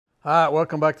All right,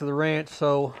 welcome back to the ranch.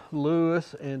 So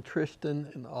Lewis and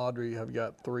Tristan and Audrey have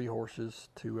got 3 horses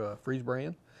to freeze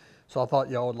brand. So I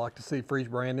thought y'all would like to see freeze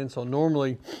branding. So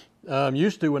normally,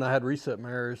 used to when I had reset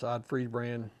mares, I'd freeze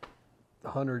brand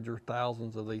hundreds or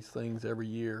thousands of these things every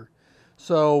year.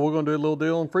 So we're going to do a little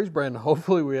deal on freeze brand.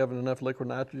 Hopefully we have enough liquid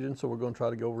nitrogen, so we're going to try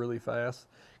to go really fast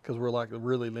because we're like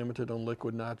really limited on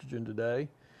liquid nitrogen today.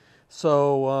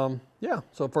 So yeah,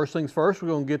 so first things first, we're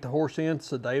going to get the horse in,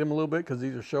 sedate them a little bit because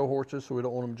these are show horses, so we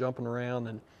don't want them jumping around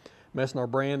and messing our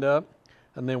brand up.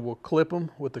 And then we'll clip them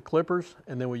with the clippers,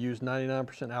 and then we use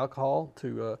 99% alcohol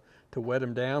to wet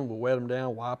them down. We'll wet them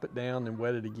down, wipe it down, and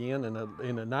wet it again. And the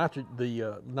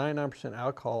 99%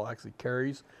 alcohol actually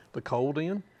carries the cold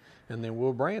in, and then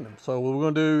we'll brand them. So we're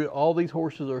going to do, all these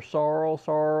horses are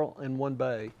sorrel, and 1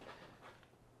 bay.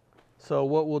 So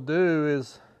what we'll do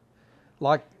is,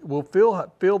 like, we'll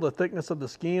feel the thickness of the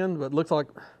skin, but it looks like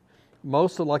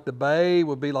most of like the bay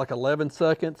would be like 11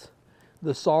 seconds.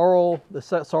 The sorrel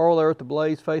there at the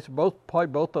blaze face, probably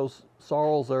both those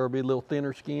sorrels there will be a little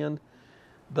thinner skinned.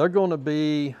 They're going to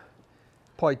be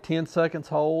probably 10 seconds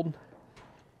hold.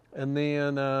 And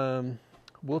then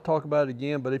we'll talk about it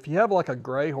again. But if you have like a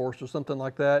gray horse or something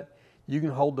like that, you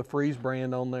can hold the freeze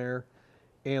brand on there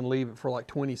and leave it for like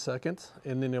 20 seconds.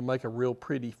 And then it'll make a real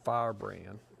pretty fire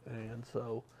brand. And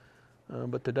so,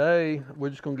 but today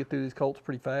we're just going to get through these colts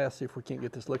pretty fast, see if we can't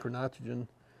get this liquid nitrogen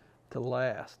to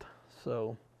last.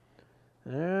 So,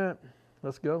 all right,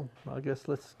 let's go. I guess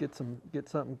let's get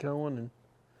something going and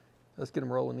let's get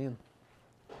them rolling in.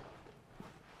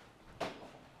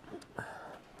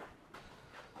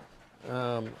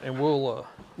 And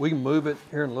we can move it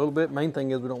here in a little bit. Main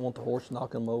thing is we don't want the horse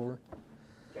knocking them over.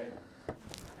 Okay.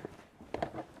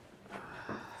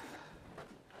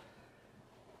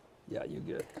 Yeah, you're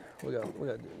good. We got to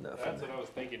do enough. That's what I was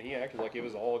thinking. He acted like it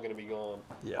was all going to be gone.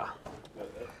 Yeah.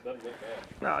 That doesn't look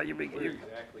bad. No, you're big. Where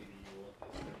exactly do you want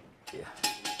this thing? Yeah.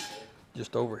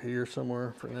 Just over here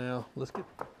somewhere for now. Let's get.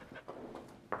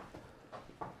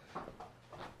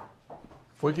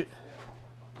 If we get.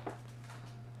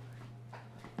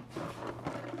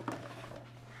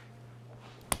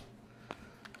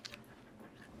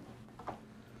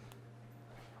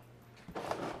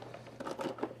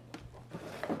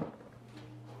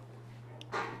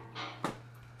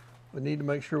 We need to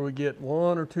make sure we get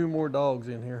 1 or 2 more dogs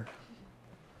in here.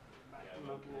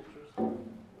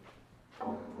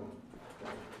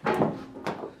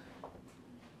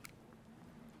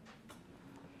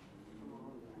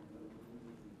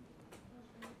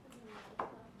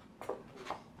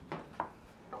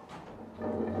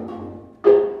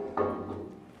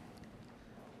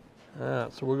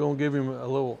 Alright, so we're going to give him a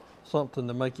little something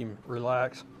to make him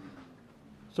relax.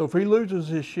 So if he loses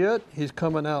his shit, he's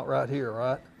coming out right here,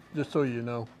 right? Just so you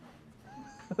know.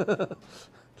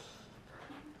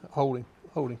 Hold him,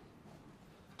 hold him.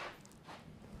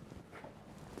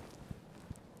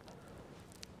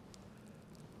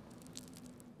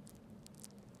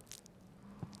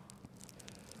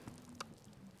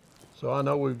 So I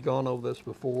know we've gone over this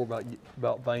before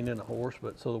about veining a horse,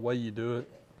 but so the way you do it,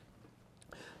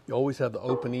 you always have the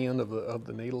open end of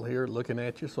the needle here looking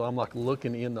at you. So I'm like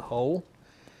looking in the hole.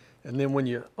 And then when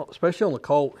you, especially on the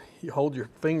colt, you hold your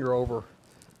finger over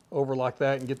like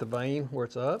that and get the vein where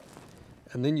it's up.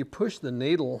 And then you push the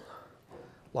needle,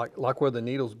 like where the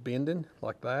needle's bending,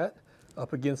 like that,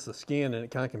 up against the skin, and it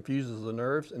kind of confuses the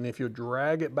nerves. And if you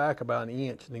drag it back about 1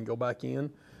 inch and then go back in,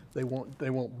 they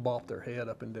won't bop their head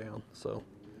up and down. So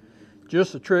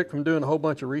just a trick from doing a whole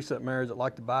bunch of reset mares that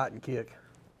like to bite and kick.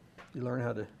 You learn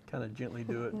how to kind of gently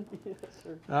do it. Yes,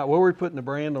 sir. All right, where are we putting the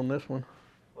brand on this one?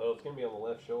 Well, it's going to be on the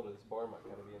left shoulder. This bar might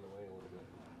kind of be in the way a little bit.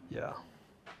 Yeah.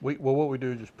 Well, what we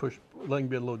do is just push, let him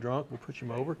get a little drunk. We'll push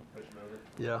him over. Push him over.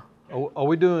 Yeah. Are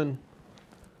we doing,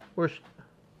 where's,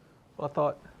 I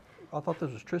thought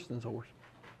this was Tristan's horse.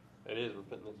 It is. We're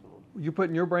putting this one on. You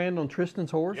putting your brand on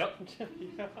Tristan's horse? Yep.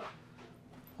 Yeah.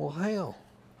 Well, hell.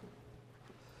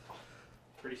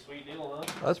 Pretty sweet deal, huh?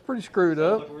 That's pretty screwed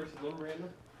up. Sounds like we're some random.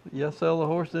 Yeah, sell the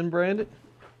horse, then brand it.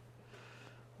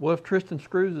 What if Tristan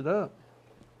screws it up?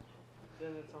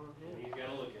 Then it's on him. You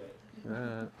gotta look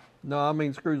at it. No, I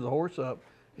mean screws the horse up,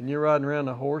 and you're riding around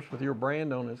a horse with your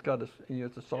brand on it. It's got a,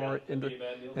 it's a sorry, Yeah, it'd be a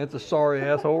bad deal. it's a sorry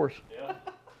ass horse. Yeah.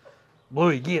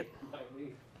 Bluey, get. Might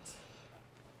be.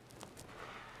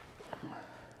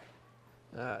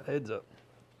 All right, heads up.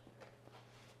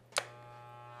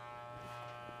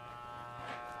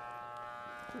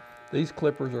 These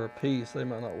clippers are a piece. They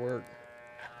might not work.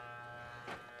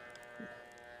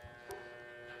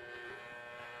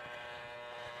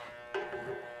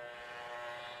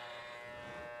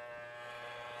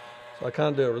 So I kind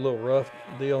of do a little rough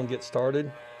deal and get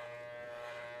started,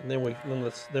 and then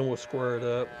we'll square it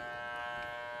up.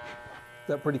 Is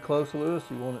that pretty close, Lewis?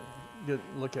 You want it?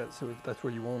 Look at it, see if that's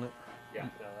where you want it. Yeah, no,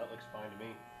 that looks fine to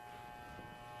me.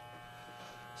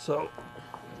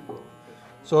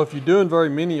 So if you're doing very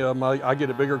many of them, I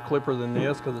get a bigger clipper than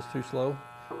this because it's too slow.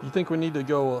 You think we need to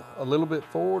go a little bit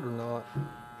forward or not?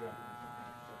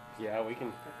 Yeah, we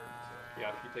can. Yeah,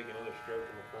 if you take another stroke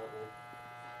in the front one,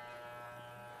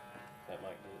 that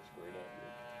might get it squared up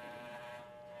here.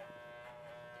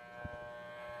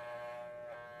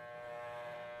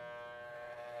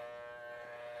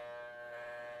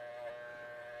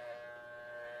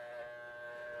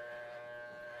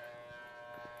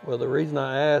 Well, the reason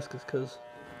I ask is because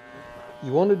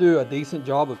you want to do a decent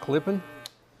job of clipping,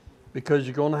 because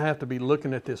you're going to have to be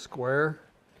looking at this square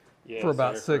for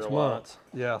about 6 months.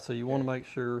 Yeah, so you want to make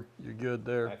sure you're good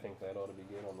there. I think that ought to be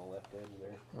good on the left edge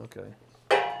there. Okay.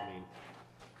 I mean,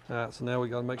 All right, so now we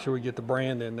got to make sure we get the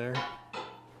brand in there.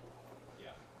 yeah.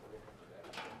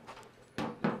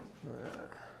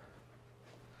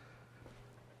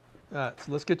 All right,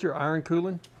 so let's get your iron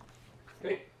cooling.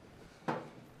 Okay.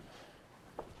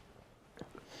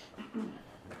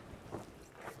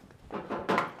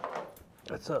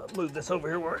 Let's move this over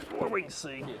here where we can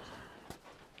see.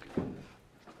 Yes.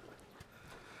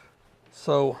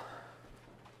 So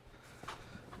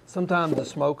sometimes the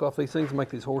smoke off these things make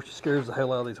these horses, scares the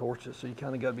hell out of these horses, so you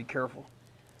kind of got to be careful.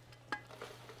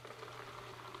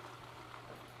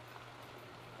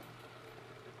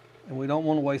 And we don't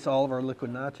want to waste all of our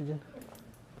liquid nitrogen.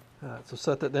 All right, so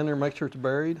set that down there, make sure it's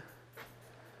buried.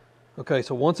 Okay,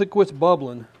 so once it quits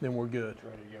bubbling, then we're good. It's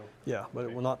ready to go. Yeah, but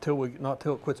it will not till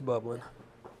it quits bubbling.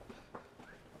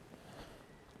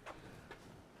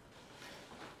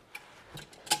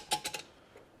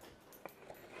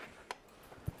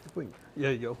 Yeah,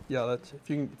 you go. Yeah, that's if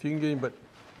you can get him, but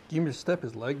give me to step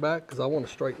his leg back because I want a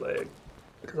straight leg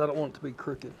because I don't want it to be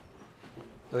crooked.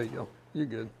 There you go. You're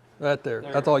good. Right there.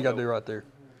 That's all you got to do right there.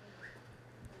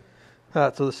 All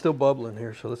right, so it's still bubbling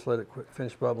here, so let's let it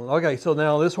finish bubbling. Okay, so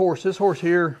now this horse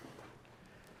here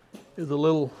is a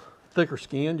little thicker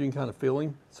skinned. You can kind of feel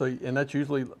him. So, and that's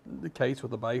usually the case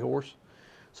with a bay horse.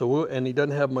 So and he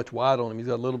doesn't have much white on him. He's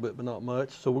got a little bit, but not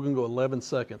much. So we're gonna go 11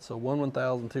 seconds. So 1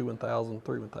 1,000, 2 1,000,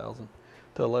 3 1,000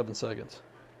 to 11 seconds.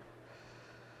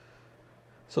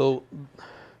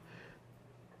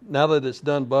 Now that it's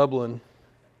done bubbling,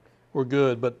 we're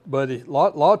good. But a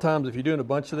lot of times, if you're doing a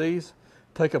bunch of these,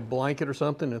 take a blanket or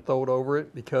something and throw it over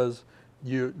it because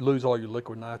you lose all your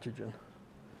liquid nitrogen.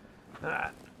 All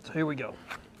right, so here we go.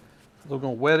 We're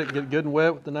gonna wet it, get it good and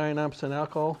wet with the 99%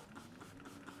 alcohol.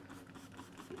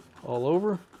 All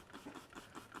over.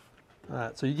 All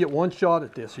right, so you get one shot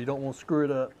at this, so you don't want to screw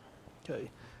it up. Okay,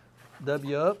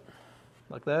 W up,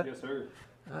 like that? Yes, sir.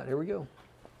 All right, here we go.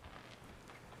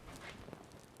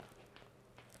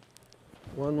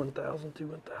 1 1,000, 2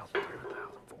 1,000, 3 1,000,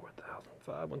 4 1,000,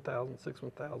 5 1,000, 6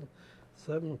 1,000,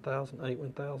 7 1,000, 8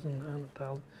 1,000, 9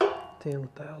 1,000, 10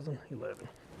 1,000, 11.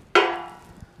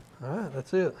 All right,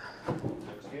 that's it.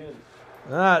 Looks good.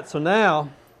 All right, so now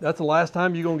that's the last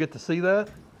time you're gonna get to see that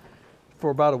for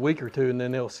about a week or two, and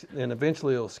then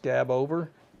eventually it'll scab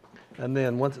over, and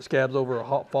then once it scabs over,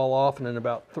 it'll fall off, and in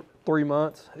about 3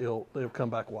 months it'll come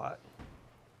back white.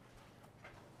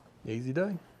 Easy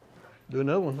day. Do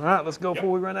another one. All right, let's go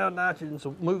before we run out of nitrogen.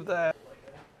 So move that.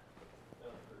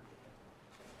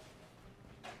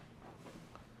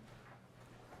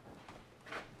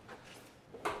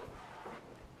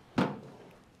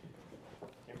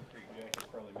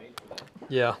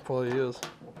 Yeah, probably is.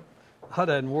 I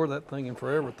hadn't wore that thing in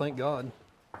forever, thank God.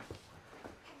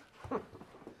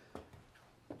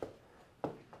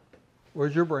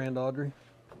 Where's your brand, Audrey?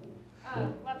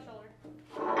 Left shoulder.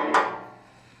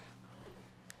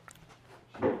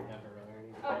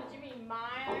 Oh, did you mean my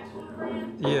actual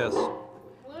brand? Yes.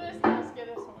 Lewis must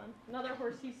get this one. Another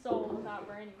horse he sold without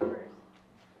branding first.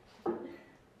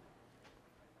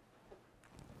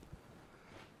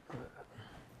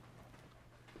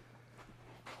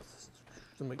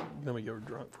 Let me go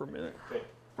drunk for a minute. Okay.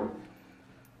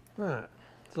 All right,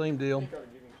 same deal. Try to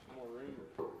give him some more room.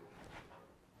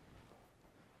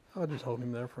 I'll just hold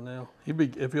him there for now.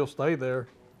 If he'll stay there,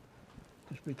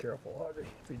 just be careful, Audrey,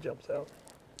 if he jumps out.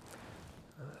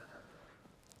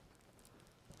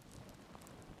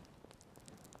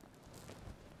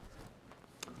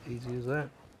 Easy as that.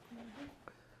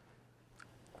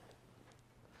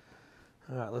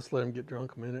 All right, let's let him get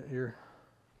drunk a minute here.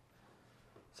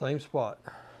 Same spot.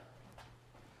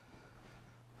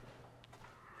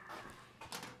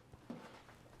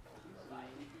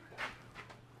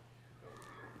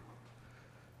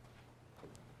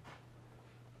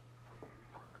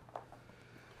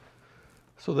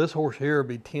 So this horse here would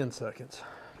be 10 seconds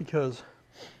because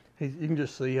you can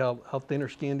just see how thinner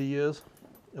skinned he is.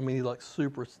 I mean, he's like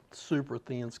super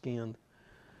thin skinned.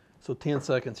 So 10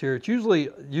 seconds here. It's usually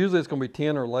it's going to be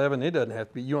 10 or 11. It doesn't have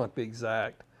to be. You don't have to be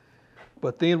exact.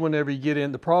 But then whenever you get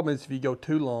in, the problem is if you go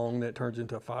too long, then it turns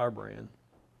into a firebrand.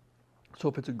 So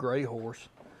if it's a gray horse,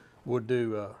 we'll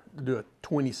do a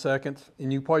 20 seconds,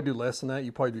 and you probably do less than that.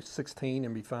 You probably do 16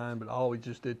 and be fine. But I always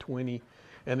just did 20.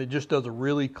 And it just does a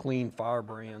really clean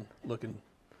firebrand looking.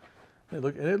 And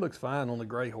it looks fine on the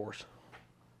gray horse.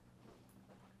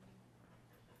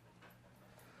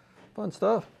 Fun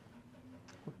stuff.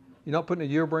 You're not putting a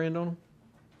year brand on them?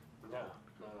 No,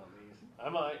 not on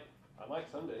these. I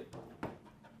might someday.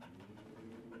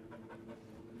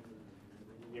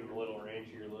 Give them a little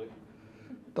ranchier look.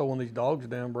 Throw one of these dogs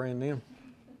down, brand them.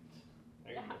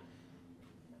 There you go.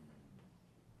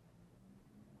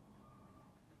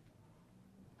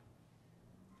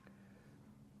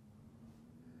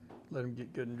 Let them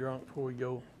get good and drunk before we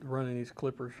go running these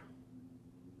clippers.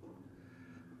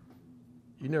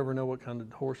 You never know what kind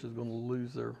of horse is going to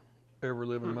lose their ever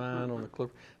living mind on the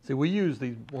clipper. See, we use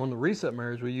these on the reset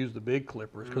mares. We use the big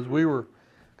clippers because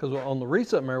on the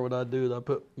reset mare, what I do is I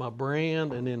put my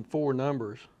brand and then 4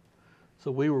 numbers.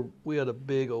 So we had a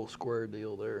big old square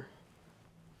deal there.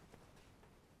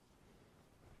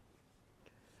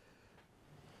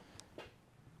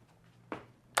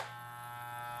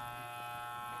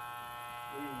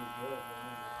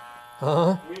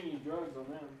 Huh? We didn't use drugs on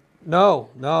them.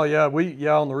 No, yeah,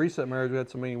 on the reset mares we had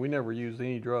so many, we never used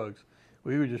any drugs.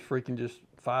 We would just freaking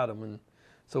fight them. And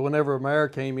so whenever a mare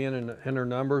came in and her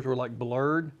numbers were like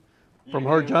blurred from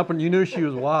her jumping, you knew she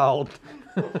was wild.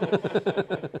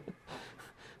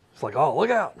 It's like, oh, look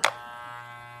out.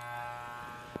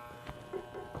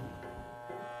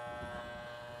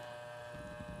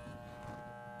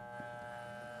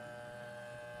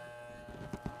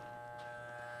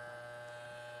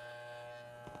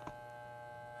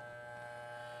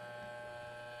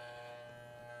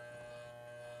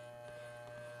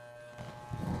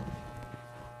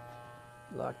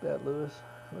 Like that, Lewis?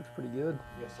 Looks pretty good.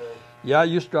 Yes, sir. Yeah, it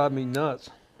used to drive me nuts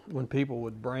when people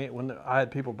would when I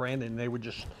had people branding, and they would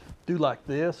just do like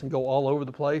this and go all over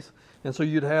the place. And so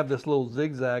you'd have this little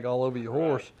zigzag all over your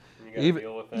horse. And you gotta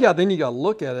deal with that. Yeah, then you got to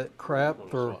look at it, crap,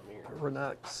 for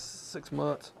like 6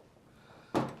 months.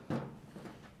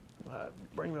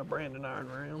 Bring my branding iron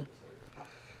around.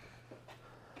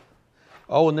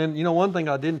 Oh, and then, one thing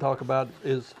I didn't talk about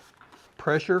is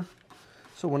pressure.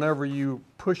 So whenever you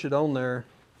push it on there,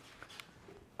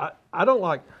 I don't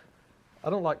like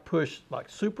push like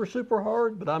super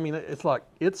hard, but I mean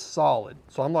it's solid.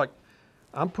 So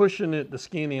I'm pushing the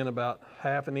skin in about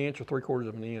 1/2 an inch or 3/4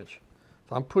 of an inch.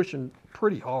 So I'm pushing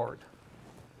pretty hard.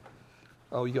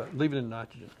 Oh, leave it in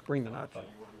nitrogen. Bring the nitrogen.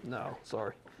 No,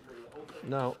 sorry.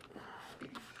 No,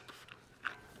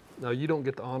 you don't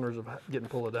get the honors of getting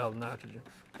pulled out of nitrogen.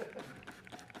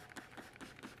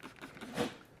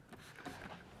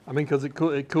 I mean, because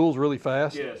it cools really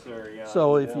fast. Yes, sir.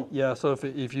 Yeah. So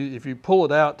if you pull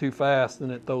it out too fast,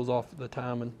 then it throws off the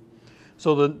timing.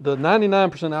 So the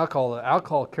 99% alcohol, the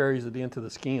alcohol carries it into the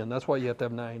skin. That's why you have to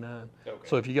have 99. Okay.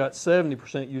 So if you got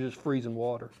 70%, you just freeze in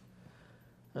water.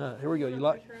 Here we go. You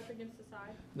like? Push her up against the side.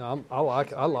 No, I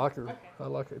like her. Okay. I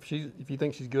like her. If you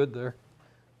think she's good there,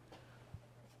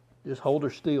 just hold her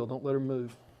still. Don't let her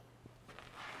move.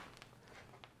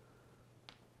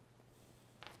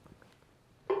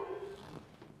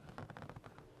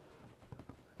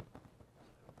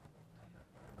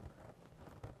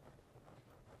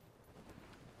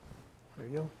 There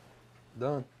you go.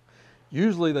 Done.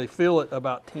 Usually they fill it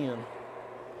about 10.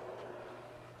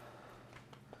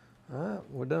 All right,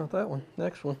 we're done with that one.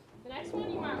 Next one. The next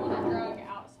one you might want to drug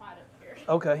outside of here.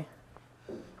 Okay.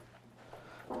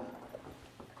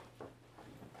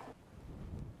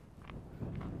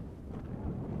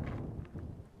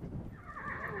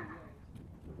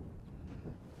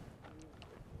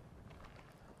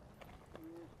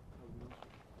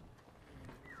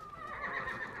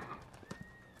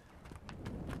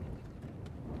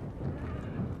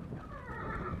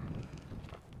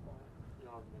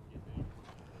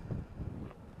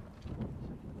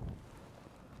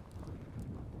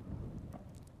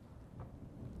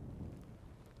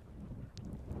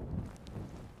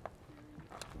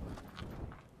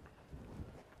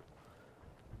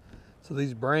 So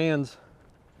these brands,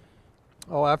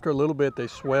 after a little bit they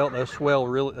swell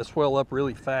up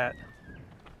really fat.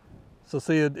 So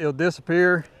see, it'll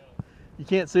disappear. You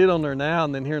can't see it on there now,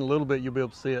 and then here in a little bit you'll be able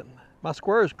to see it. My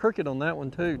square is crooked on that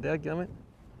one too, dadgummit.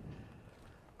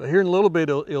 But here in a little bit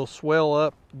it'll swell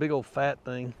up, big old fat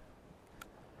thing.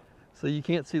 So you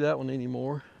can't see that one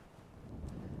anymore.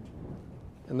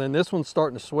 And then this one's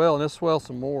starting to swell, and it'll swell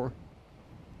some more.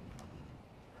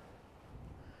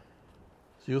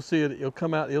 So you'll see it, it'll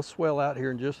come out, it'll swell out here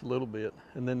in just a little bit.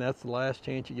 And then that's the last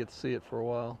chance you get to see it for a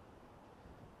while.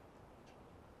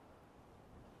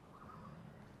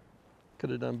 Could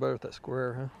have done better with that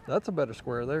square, huh? That's a better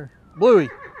square there. Bluey.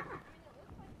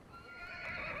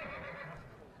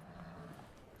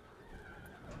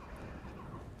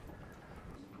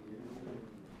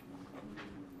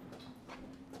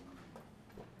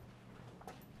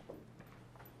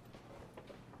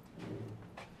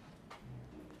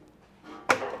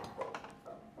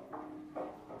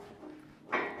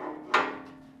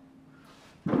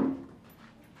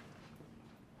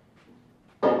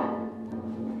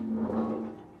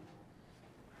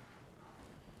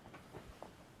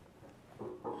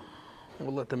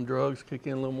 We'll let them drugs kick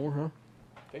in a little more, huh?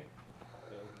 Okay.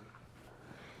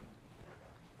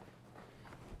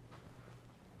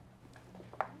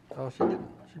 Oh,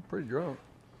 she's pretty drunk.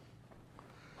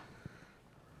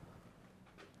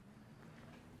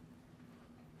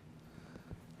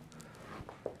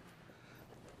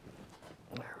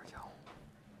 There we go.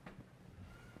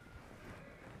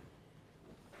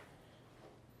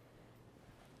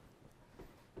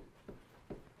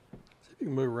 See if you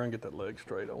can move around and get that leg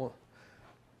straight. I want.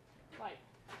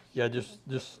 Yeah, just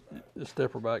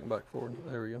step her back and back forward.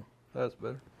 There we go. That's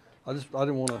better. I didn't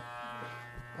want to.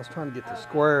 I was trying to get the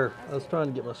square. I was trying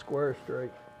to get my square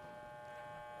straight.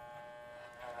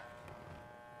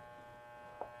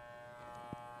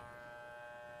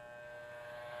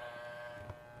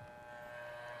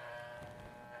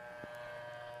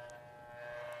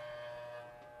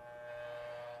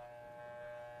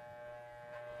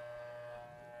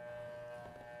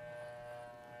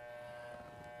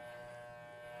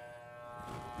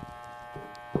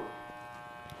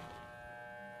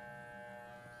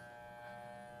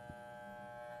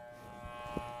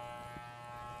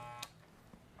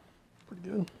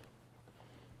 Good.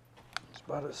 It's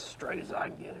about as straight as I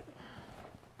can get it.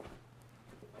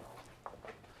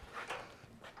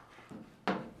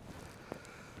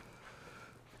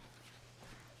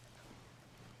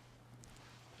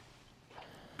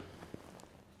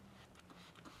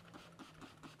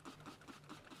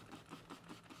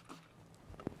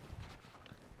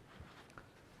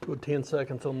 Go 10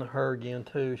 seconds on her again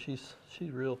too. She's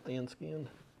real thin skinned.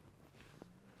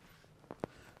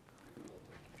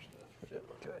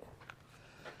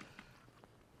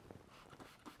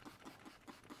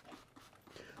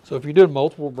 So if you do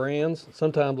multiple brands,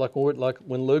 sometimes like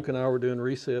when Luke and I were doing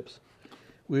recips,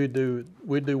 we'd do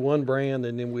one brand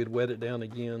and then we'd wet it down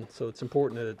again. So it's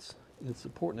important that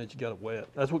you got it wet.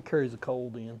 That's what carries the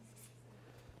cold in.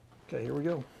 Okay, here we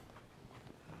go.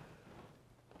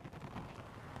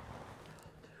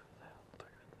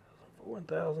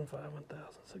 1,000, 5, 1,000,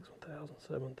 6, 1,000,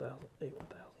 7, 1,000, 8, 1,000,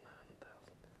 9,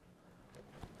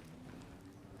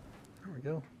 1,000. There we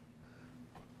go.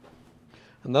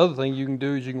 Another thing you can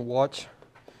do is you can watch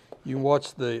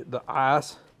the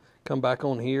ice come back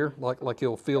on here, like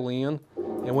it'll fill in,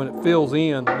 and when it fills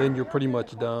in, then you're pretty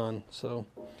much done. So,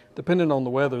 depending on the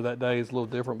weather that day is a little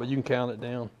different, but you can count it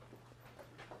down.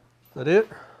 Is that it?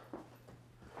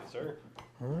 Yes, sir.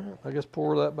 All right, I guess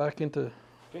pour that back into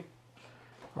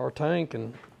our tank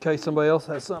in case somebody else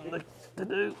has something to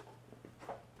do.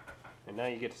 And now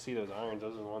you get to see those irons.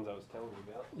 Those are the ones I was telling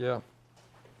you about. Yeah.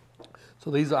 So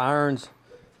these irons,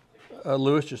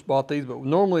 Lewis just bought these, but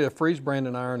normally a freeze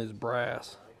branding iron is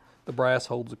brass. The brass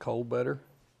holds the cold better.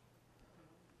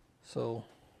 So,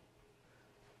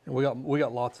 and we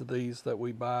got lots of these that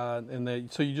we buy, and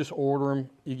so you just order them.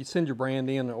 You can send your brand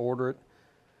in and order it.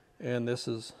 And this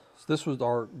was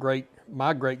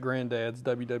my great granddad's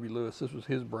W.W. Lewis. This was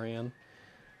his brand,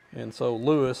 and so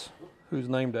Lewis, who's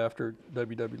named after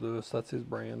W.W. Lewis, that's his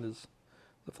brand, is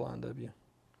the Flying W.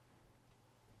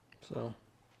 So,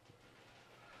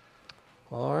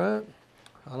 all right.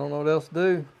 I don't know what else to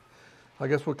do. I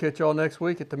guess we'll catch y'all next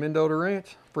week at the Mendota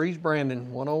Ranch. Freeze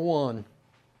branding 101.